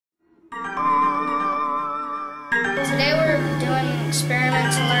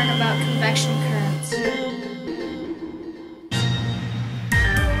experiment to learn about convection currents.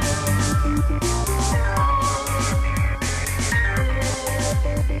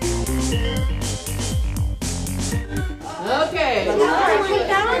 Okay.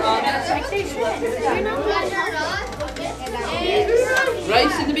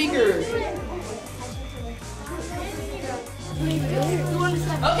 Rice in the beaker.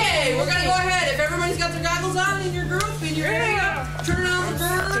 Okay, we're gonna go ahead. If everybody's got their goggles on in your group, in your area, turn on the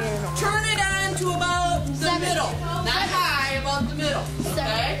burner. Turn it on to about the middle. Not high, about the middle.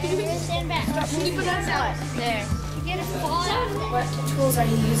 Okay? Stand back. Keep it outside. There. What tools are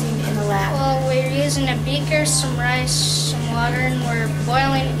you using in the lab? Well, we're using a beaker, some rice, some water, and we're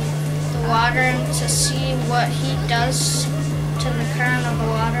boiling the water to see what heat does to the current of the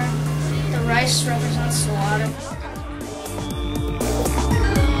water. The rice represents the water.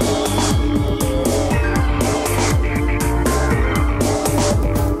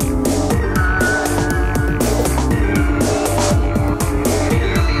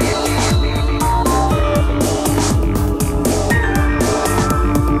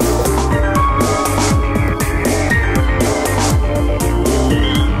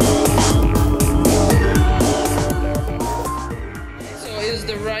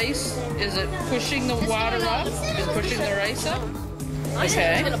 Is it pushing the water up? Is it pushing the rice up?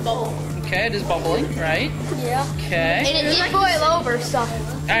 Okay. It's gonna bubble. Okay, it is bubbling, right? Yeah. Okay. And it did boil over, so.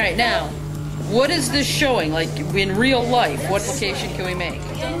 Alright, now, what is this showing? Like, in real life, what application can we make?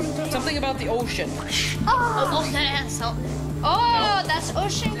 Something about the ocean. Oh, that's something. Oh, that's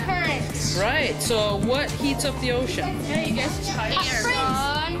ocean currents. Right, so what heats up the ocean? Yeah, you guys just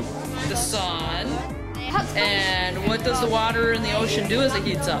The sun. And what does the water in the ocean do as it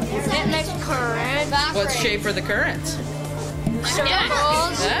heats up? It makes current. What shape are the currents?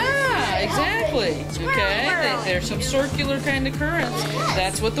 Circles. Ah, exactly. Okay, there's some circular kind of currents.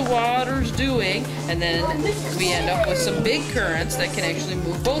 That's what the water's doing, and then we end up with some big currents that can actually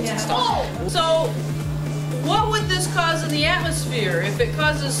move boats and stuff. So, what would this cause in the atmosphere? If it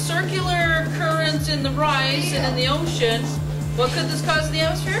causes circular currents in the rice and in the ocean, what could this cause in the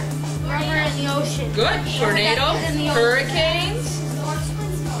atmosphere? Rubber in the ocean. Good. Tornadoes, hurricanes,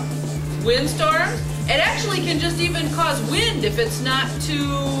 windstorms. It actually can just even cause wind if it's not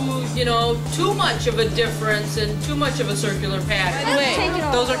too much of a difference and too much of a circular pattern. By the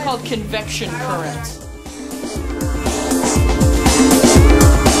way, those are called convection currents.